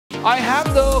I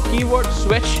have the keyword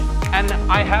switch and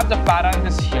I have the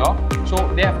parenthesis here.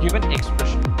 So they have given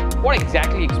expression. What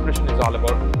exactly expression is all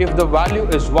about? If the value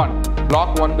is 1,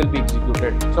 block 1 will be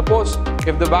executed. Suppose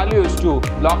if the value is 2,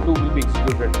 block 2 will be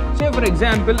executed. Say for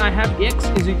example, I have x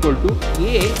is equal to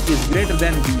a is greater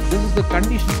than b. This is the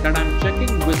condition that I am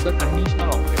checking with the conditional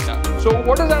operator. So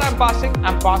what is that I am passing?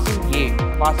 I am passing a.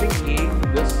 Passing a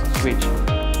to this switch.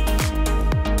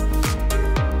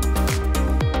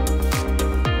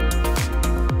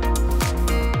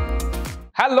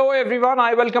 Hello everyone,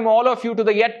 I welcome all of you to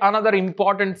the yet another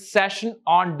important session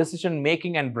on decision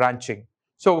making and branching.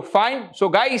 So fine, so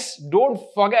guys, don't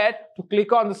forget to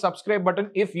click on the subscribe button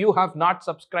if you have not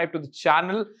subscribed to the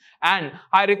channel, and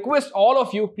I request all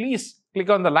of you, please click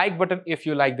on the like button if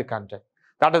you like the content.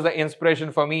 That is the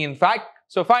inspiration for me, in fact.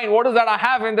 So fine, what is that I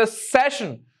have in this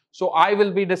session? So I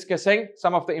will be discussing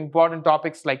some of the important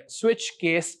topics like switch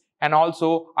case, and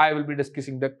also I will be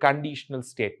discussing the conditional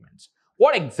statements.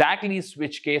 What exactly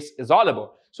switch case is all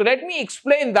about? So let me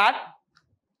explain that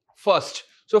first.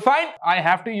 So fine, I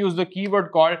have to use the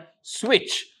keyword called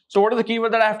switch. So what is the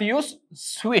keyword that I have to use?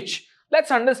 Switch.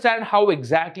 Let's understand how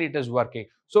exactly it is working.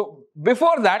 So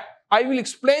before that, I will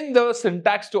explain the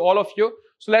syntax to all of you.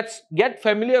 So let's get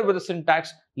familiar with the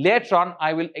syntax. Later on,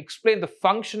 I will explain the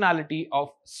functionality of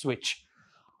switch.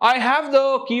 I have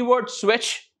the keyword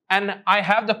switch and I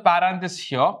have the parenthesis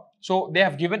here. So they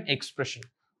have given expression.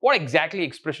 What exactly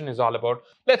expression is all about?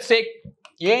 Let's say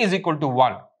a is equal to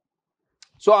 1.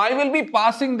 So I will be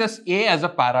passing this a as a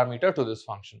parameter to this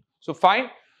function. So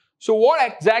fine. So what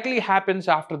exactly happens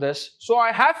after this? So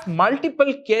I have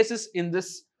multiple cases in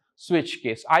this switch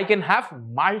case. I can have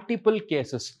multiple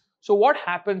cases. So what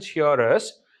happens here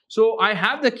is, so I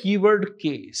have the keyword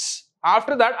case.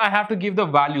 After that, I have to give the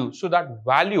value. So that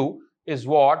value is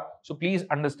what? So please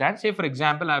understand. Say for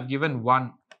example, I have given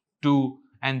 1, 2,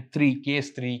 and 3,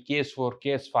 case 4,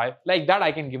 case 5, like that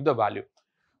I can give the value.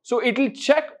 So it will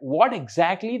check what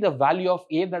exactly the value of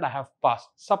a that I have passed.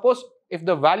 Suppose if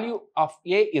the value of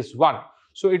a is 1,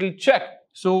 so it will check.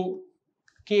 So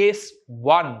case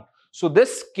 1. So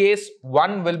this case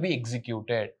 1 will be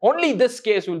executed. Only this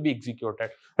case will be executed.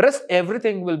 Rest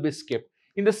everything will be skipped.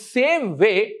 In the same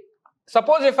way,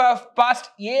 suppose if I have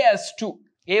passed a as 2,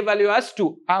 a value as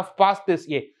 2, I have passed this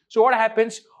a. So what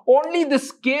happens? Only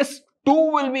this case 2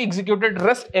 will be executed,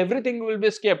 rest everything will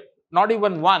be skipped, not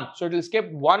even 1. So it will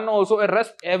skip 1 also, and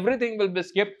rest everything will be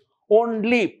skipped,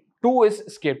 only 2 is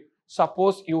skipped.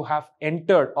 Suppose you have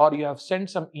entered or you have sent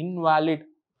some invalid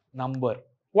number.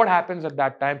 What happens at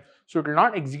that time? So it will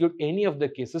not execute any of the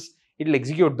cases, it will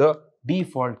execute the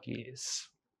default case.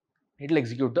 It will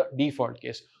execute the default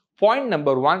case. Point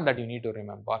number 1 that you need to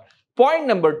remember. Point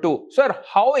number 2, sir,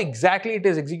 how exactly it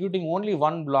is executing only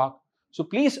one block? So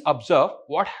please observe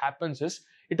what happens is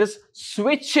it is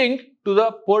switching to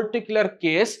the particular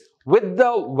case with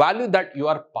the value that you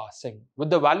are passing.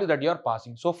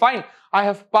 So fine, I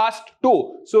have passed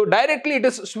 2. So directly it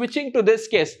is switching to this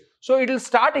case. So it will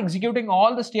start executing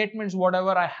all the statements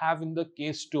whatever I have in the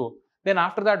case 2. Then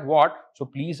after that what? So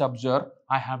please observe,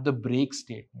 I have the break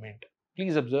statement.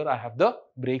 Please observe, I have the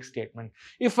break statement.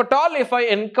 If at all, if I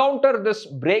encounter this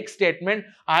break statement,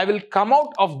 I will come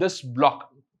out of this block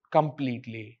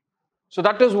completely. So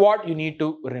that is what you need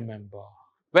to remember.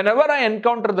 Whenever I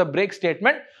encounter the break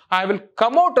statement, I will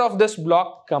come out of this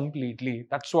block completely.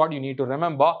 That's what you need to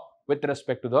remember with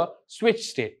respect to the switch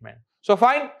statement. So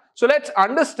fine. So let's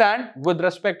understand with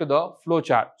respect to the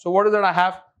flowchart. So what is that I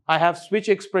have? I have switch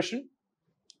expression.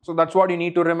 So that's what you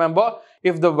need to remember.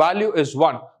 If the value is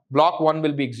 1, block 1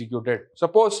 will be executed.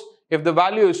 Suppose if the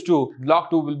value is 2, block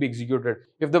 2 will be executed.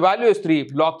 If the value is 3,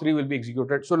 block 3 will be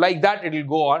executed. So like that it will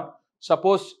go on.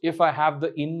 Suppose if I have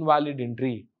the invalid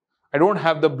entry, I don't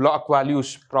have the block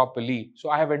values properly. So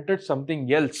I have entered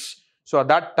something else. So at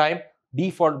that time,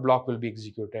 default block will be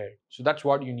executed. So that's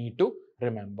what you need to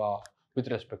remember with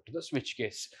respect to the switch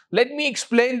case. Let me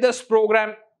explain this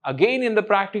program again in the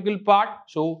practical part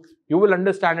so you will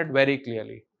understand it very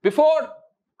clearly. Before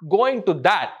going to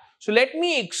that, so let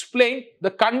me explain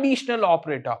the conditional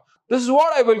operator. This is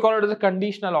what I will call it as a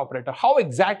conditional operator. How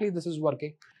exactly this is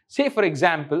working? Say for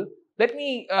example, let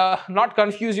me not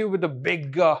confuse you with a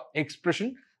big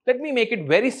expression. Let me make it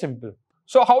very simple.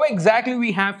 So how exactly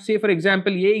we have, say for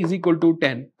example, a is equal to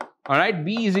 10, alright,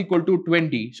 b is equal to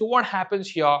 20. So what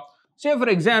happens here? Say for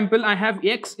example, I have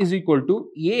x is equal to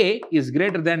a is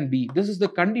greater than b. This is the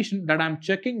condition that I am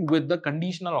checking with the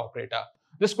conditional operator.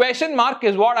 This question mark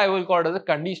is what I will call it as a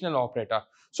conditional operator.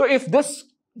 So if this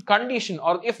condition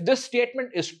or if this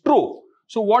statement is true,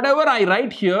 so whatever I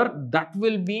write here, that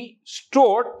will be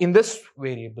stored in this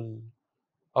variable.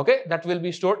 Okay, that will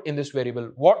be stored in this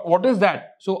variable. What is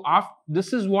that? So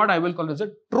this is what I will call as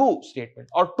a true statement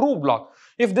or true block.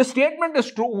 If this statement is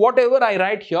true, whatever I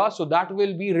write here, so that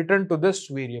will be written to this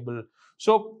variable.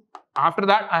 So after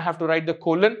that, I have to write the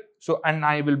colon. So and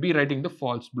I will be writing the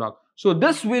false block. So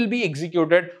this will be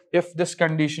executed if this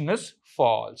condition is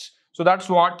false. So that's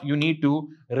what you need to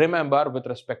remember with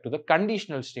respect to the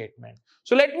conditional statement.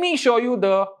 So let me show you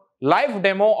the live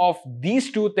demo of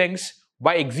these two things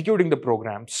by executing the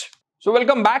programs. So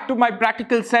welcome back to my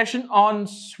practical session on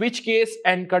switch case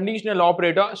and conditional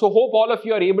operator. So hope all of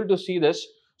you are able to see this.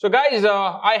 So guys,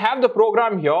 I have the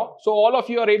program here. So all of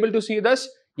you are able to see this.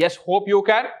 Yes, hope you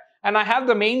can. And I have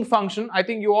the main function. I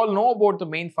think you all know about the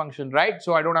main function, right?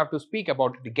 So I don't have to speak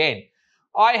about it again.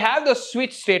 I have the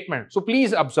switch statement. So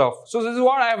please observe. So this is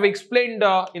what I have explained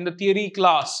in the theory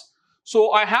class.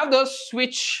 So I have the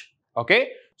switch, okay?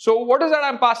 So what is that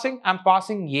I'm passing? I'm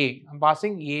passing A. I'm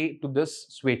passing A to this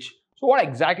switch. So what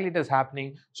exactly it is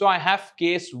happening? So I have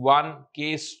case 1,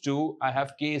 case 2, I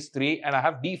have case 3 and I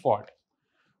have default.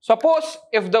 Suppose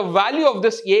if the value of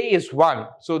this A is 1,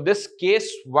 so this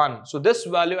case 1, so this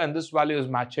value and this value is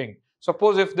matching.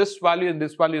 Suppose if this value and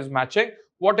this value is matching,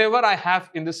 whatever I have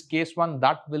in this case 1,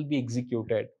 that will be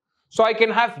executed. So I can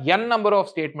have n number of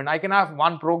statements. I can have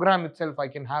one program itself I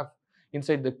can have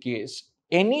inside the case.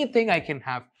 Anything I can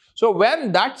have. So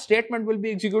when that statement will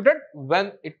be executed,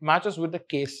 when it matches with the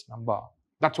case number.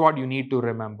 That's what you need to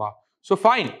remember. So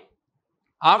fine.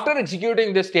 After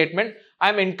executing this statement,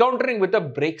 I'm encountering with a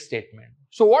break statement.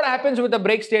 So what happens with the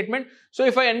break statement? So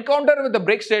if I encounter with the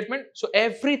break statement, so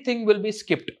everything will be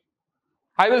skipped.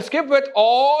 I will skip with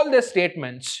all the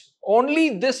statements.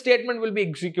 Only this statement will be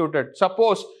executed.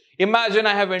 Suppose, imagine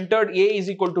I have entered A is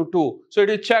equal to 2. So it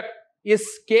will check.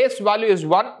 Is case value is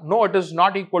 1? No, it is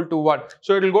not equal to 1.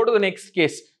 So it will go to the next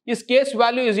case. Is case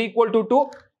value is equal to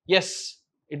 2? Yes,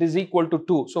 it is equal to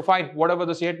 2. So fine, whatever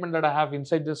the statement that I have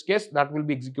inside this case, that will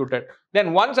be executed.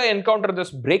 Then once I encounter this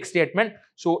break statement,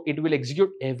 so it will execute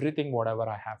everything whatever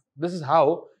I have. This is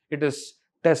how it is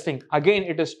testing. Again,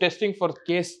 it is testing for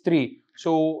case 3.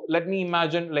 So let me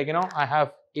imagine, like, I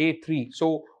have A3.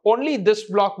 So only this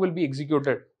block will be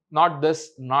executed. Not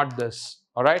this, not this.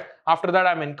 Alright, after that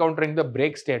I'm encountering the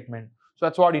break statement. So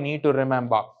that's what you need to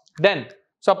remember. Then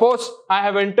suppose I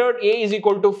have entered A is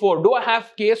equal to 4. Do I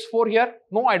have case 4 here?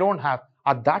 No, I don't have.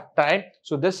 At that time,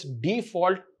 so this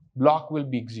default block will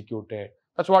be executed.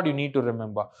 That's what you need to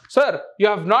remember. Sir, you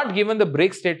have not given the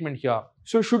break statement here.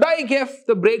 So should I give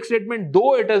the break statement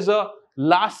though it is a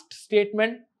last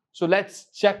statement? So let's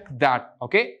check that.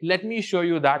 Okay, let me show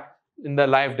you that in the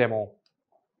live demo.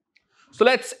 So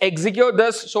let's execute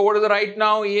this. So what is the right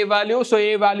now A value? So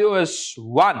A value is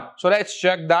 1. So let's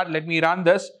check that. Let me run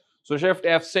this. So shift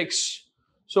F6.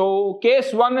 So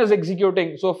case 1 is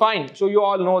executing. So fine. So you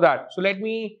all know that. So let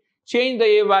me change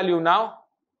the A value now.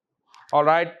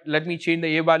 Alright. Let me change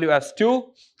the A value as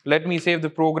 2. Let me save the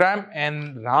program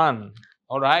and run.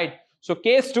 Alright. So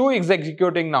case 2 is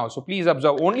executing now. So please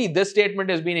observe. Only this statement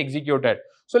has been executed.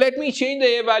 So let me change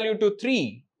the A value to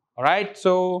 3. Alright.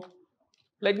 So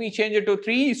let me change it to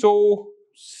 3. So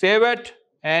save it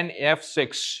and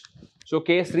F6. So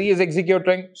case 3 is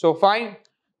executing. So fine.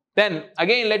 Then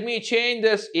again, let me change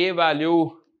this A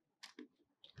value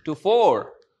to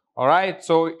 4. Alright.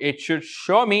 So it should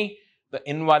show me the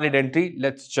invalid entry.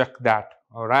 Let's check that.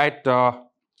 Alright.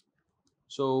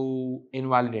 So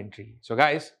invalid entry. So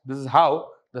guys, this is how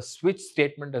the switch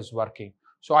statement is working.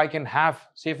 So I can have,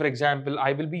 say for example,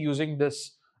 I will be using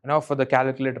this for the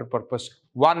calculator purpose.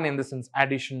 1 in the sense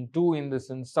addition, 2 in the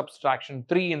sense subtraction,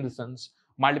 3 in the sense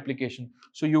multiplication.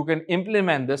 So you can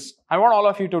implement this. I want all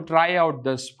of you to try out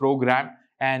this program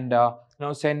and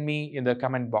send me in the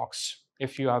comment box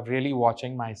if you are really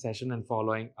watching my session and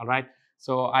following. All right.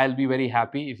 So I'll be very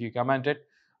happy if you comment it.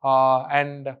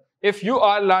 And if you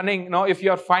are learning, if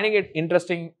you are finding it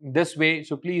interesting this way,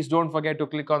 so please don't forget to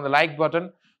click on the like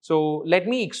button. So let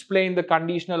me explain the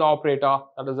conditional operator.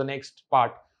 That is the next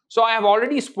part. So I have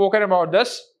already spoken about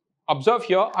this. Observe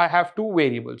here, I have two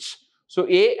variables. So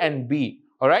A and B.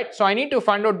 All right. So I need to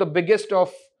find out the biggest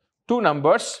of two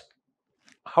numbers.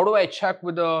 How do I check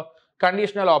with the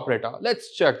conditional operator?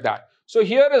 Let's check that. So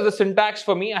here is the syntax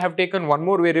for me. I have taken one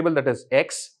more variable, that is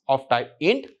X of type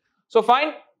int. So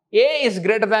fine. A is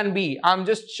greater than B. I'm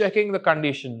just checking the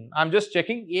condition. I'm just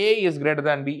checking A is greater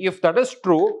than B. If that is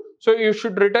true, so you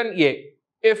should return A.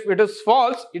 If it is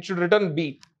false, it should return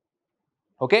B.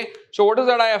 Okay. So what is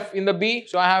that I have in the B?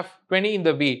 So I have 20 in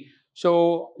the B.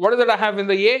 So what is that I have in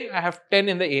the A? I have 10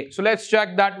 in the A. So let's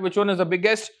check that which one is the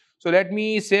biggest. So let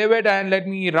me save it and let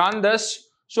me run this.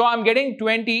 So I'm getting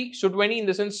 20. So 20 in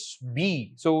the sense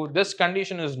B. So this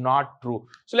condition is not true.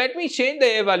 So let me change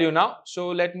the A value now. So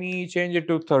let me change it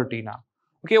to 30 now.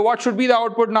 Okay, what should be the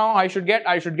output now? I should get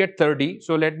 30.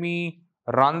 So let me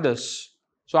run this.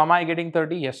 So am I getting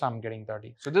 30? Yes, I'm getting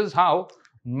 30. So this is how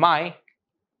my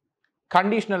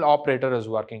conditional operator is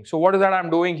working. So what is that I'm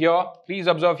doing here? Please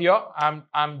observe here.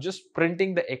 I'm just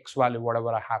printing the X value, whatever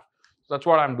I have. So that's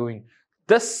what I'm doing.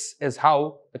 This is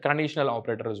how the conditional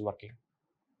operator is working.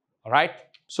 All right.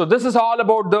 So this is all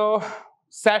about the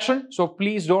session. So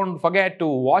please don't forget to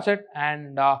watch it,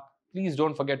 and please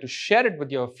don't forget to share it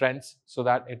with your friends so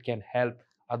that it can help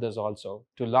others also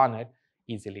to learn it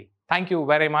easily. Thank you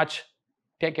very much.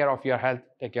 Take care of your health.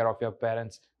 Take care of your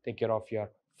parents. Take care of your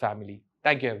family.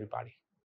 Thank you, everybody.